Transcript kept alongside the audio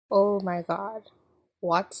Oh my God,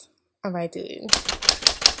 what am I doing?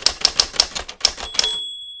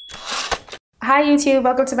 Hi YouTube,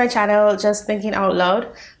 welcome to my channel, Just Thinking Out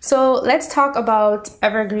Loud. So let's talk about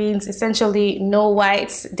Evergreen's essentially No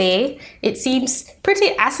Whites Day. It seems pretty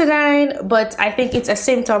asinine, but I think it's a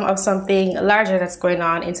symptom of something larger that's going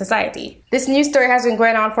on in society. This news story has been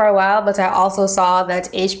going on for a while, but I also saw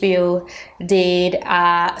that HBO did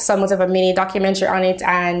somewhat of a mini documentary on it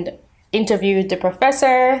and interviewed the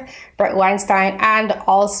professor, Bret Weinstein, and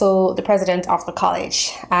also the president of the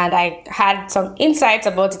college. And I had some insights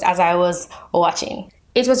about it as I was watching.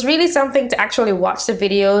 It was really something to actually watch the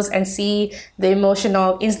videos and see the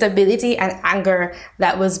emotional instability and anger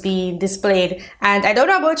that was being displayed. And I don't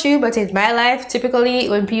know about you, but in my life, typically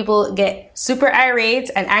when people get super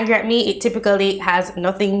irate and angry at me, it typically has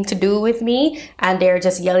nothing to do with me, and they're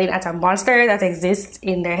just yelling at a monster that exists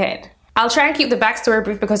in their head. I'll try and keep the backstory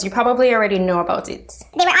brief because you probably already know about it.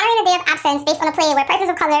 They were honoring a day of absence based on a play where persons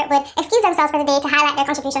of color would excuse themselves for the day to highlight their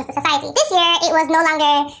contributions to society. This year, it was no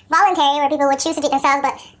longer voluntary where people would choose to do it themselves,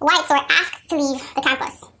 but whites were asked to leave the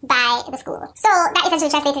campus by the school. So that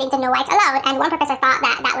essentially translated into no whites allowed, and one professor thought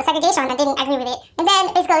that that was segregation and didn't agree with it. And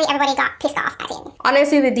then basically everybody got pissed off at him.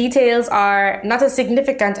 Honestly, the details are not as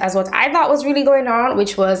significant as what I thought was really going on,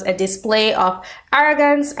 which was a display of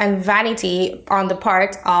arrogance and vanity on the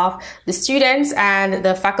part of the students and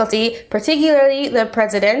the faculty, particularly the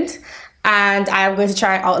president, and I am going to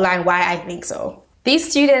try and outline why I think so.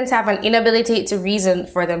 These students have an inability to reason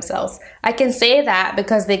for themselves. I can say that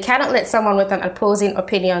because they cannot let someone with an opposing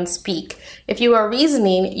opinion speak. If you are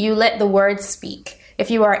reasoning, you let the words speak.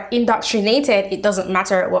 If you are indoctrinated, it doesn't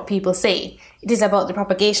matter what people say. It is about the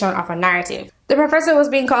propagation of a narrative. The professor was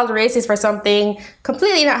being called racist for something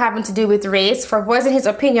completely not having to do with race, for voicing his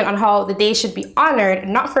opinion on how the day should be honored,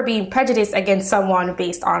 not for being prejudiced against someone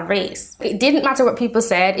based on race. It didn't matter what people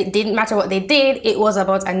said, it didn't matter what they did, it was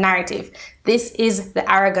about a narrative. This is the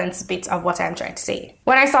arrogance bit of what I'm trying to say.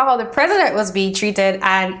 When I saw how the president was being treated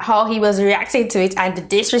and how he was reacting to it and the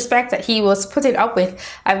disrespect that he was putting up with,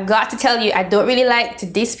 I've got to tell you, I don't really like to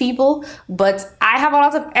diss people, but I have a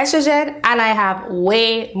lot of estrogen and I have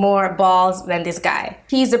way more balls than this guy.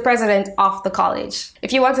 He's the president of the college.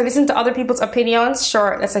 If you want to listen to other people's opinions,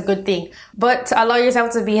 sure, that's a good thing. But to allow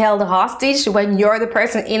yourself to be held hostage when you're the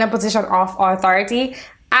person in a position of authority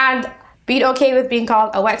and being okay with being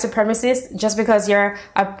called a white supremacist just because you're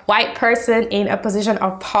a white person in a position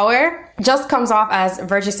of power just comes off as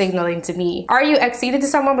virtue signaling to me. Are you acceding to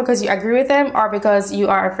someone because you agree with them or because you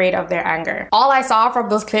are afraid of their anger? All I saw from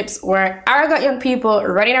those clips were arrogant young people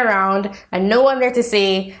running around and no one there to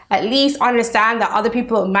say, at least understand that other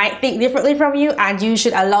people might think differently from you and you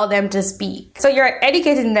should allow them to speak. So you're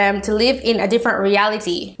educating them to live in a different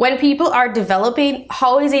reality. When people are developing,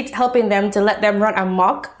 how is it helping them to let them run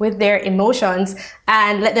amok with their emotions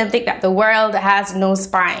and let them think that the world has no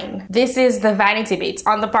spine? This is the vanity bit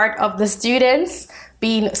on the part of the students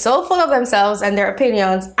being so full of themselves and their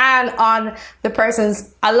opinions, and on the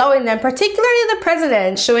persons allowing them, particularly the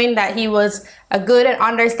president, showing that he was a good and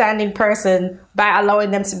understanding person by allowing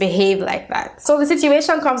them to behave like that. So the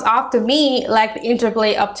situation comes off to me like the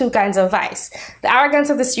interplay of two kinds of vice: the arrogance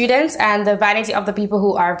of the students and the vanity of the people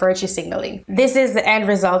who are virtue signaling. This is the end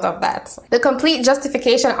result of that. The complete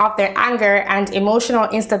justification of their anger and emotional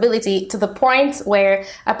instability to the point where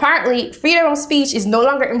apparently freedom of speech is no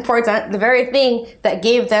longer important, the very thing that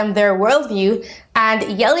gave them their worldview,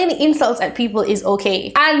 and yelling insults at people is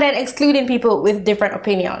okay, and then excluding people with different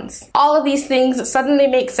opinions. All of these things suddenly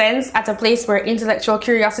make sense at a place where intellectual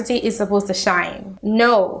curiosity is supposed to shine.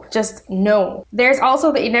 No, just no. There's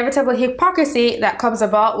also the inevitable hypocrisy that comes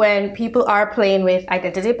about when people are playing with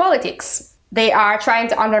identity politics. They are trying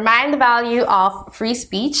to undermine the value of free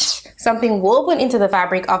speech, something woven into the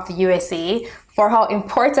fabric of the USA, for how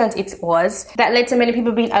important it was, that led to many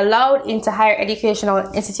people being allowed into higher educational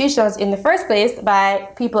institutions in the first place by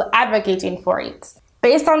people advocating for it.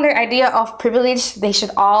 Based on their idea of privilege, they should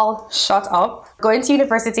all shut up. Going to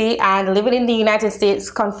university and living in the United States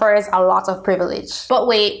confers a lot of privilege. But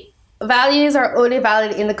wait, values are only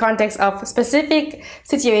valid in the context of specific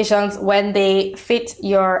situations when they fit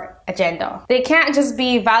your agenda. They can't just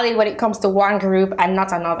be valid when it comes to one group and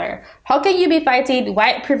not another. How can you be fighting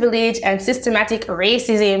white privilege and systematic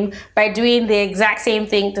racism by doing the exact same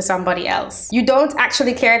thing to somebody else? You don't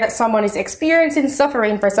actually care that someone is experiencing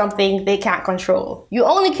suffering for something they can't control. You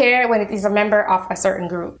only care when it is a member of a certain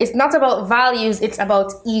group. It's not about values, it's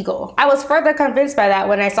about ego. I was further convinced by that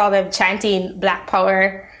when I saw them chanting Black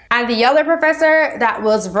Power And the other professor that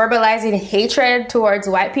was verbalizing hatred towards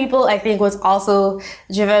white people, I think, was also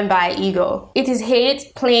driven by ego. It is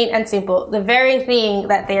hate, plain and simple, the very thing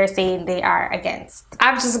that they are saying they are against.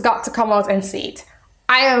 I've just got to come out and say it.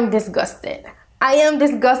 I am disgusted. I am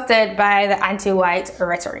disgusted by the anti-white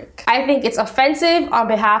rhetoric. I think it's offensive on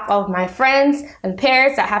behalf of my friends and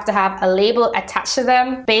peers that have to have a label attached to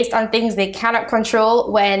them based on things they cannot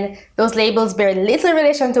control when those labels bear little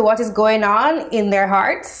relation to what is going on in their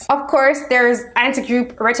hearts. Of course, there's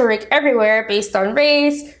anti-group rhetoric everywhere based on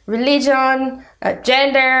race, religion,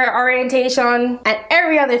 gender, orientation, and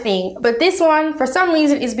every other thing. But this one, for some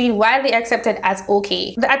reason, is being widely accepted as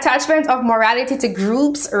okay. The attachment of morality to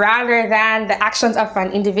groups rather than the actions of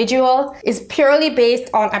an individual is purely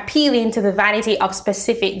based on appealing to the vanity of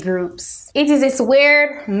specific groups. It is this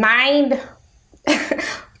weird mind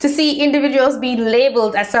to see individuals being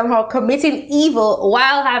labeled as somehow committing evil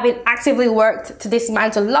while having actively worked to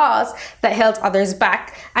dismantle laws that held others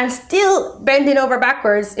back and still bending over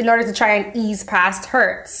backwards in order to try and ease past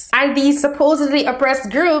hurts. And these supposedly oppressed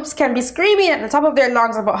groups can be screaming at the top of their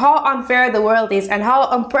lungs about how unfair the world is and how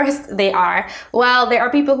oppressed they are, while there are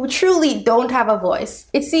people who truly don't have a voice.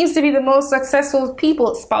 It seems to be the most successful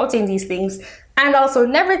people spouting these things and also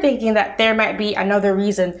never thinking that there might be another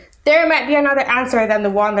reason. There might be another answer than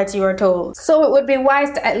the one that you were told. So it would be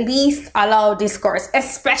wise to at least allow discourse,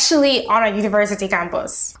 especially on a university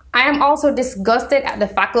campus. I am also disgusted at the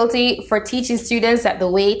faculty for teaching students that the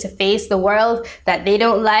way to face the world that they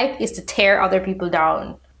don't like is to tear other people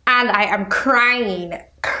down. And I am crying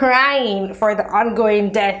for the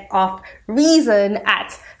ongoing death of reason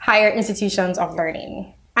at higher institutions of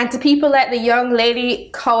learning. And to people like the young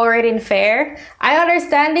lady cowering in fear, I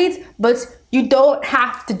understand it, but you don't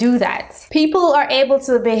have to do that. People are able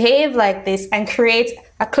to behave like this and create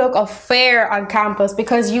a cloak of fear on campus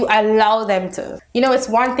because you allow them to. You know, it's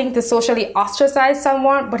one thing to socially ostracize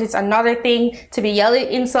someone, but it's another thing to be yelling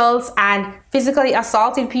insults and physically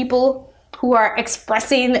assaulting people who are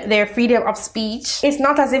expressing their freedom of speech. It's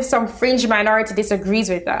not as if some fringe minority disagrees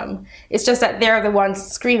with them. It's just that they're the ones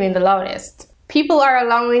screaming the loudest. People are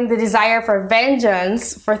allowing the desire for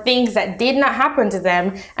vengeance for things that did not happen to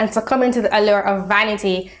them and succumbing to the allure of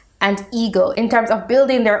vanity and ego in terms of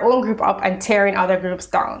building their own group up and tearing other groups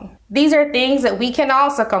down. These are things that we can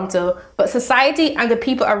also come to, but society and the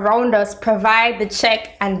people around us provide the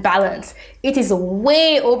check and balance. It is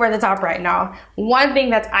way over the top right now. One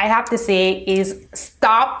thing that I have to say is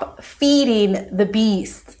stop feeding the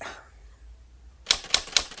beast.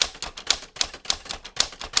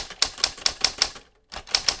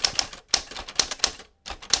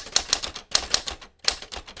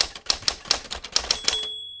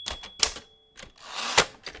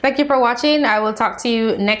 Thank you for watching. I will talk to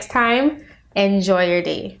you next time. Enjoy your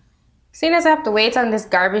day. Seeing as I have to wait on this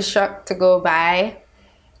garbage truck to go by,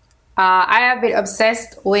 I have been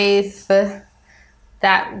obsessed with that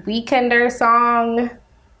Weekender song,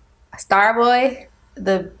 Starboy.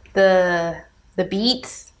 The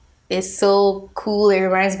beat is so cool. It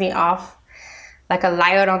reminds me of like a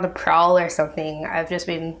lion on the prowl or something. I've just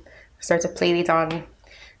been starting to play it on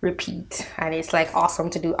repeat, and it's like awesome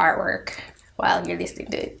to do artwork while you're listening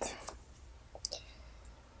to it.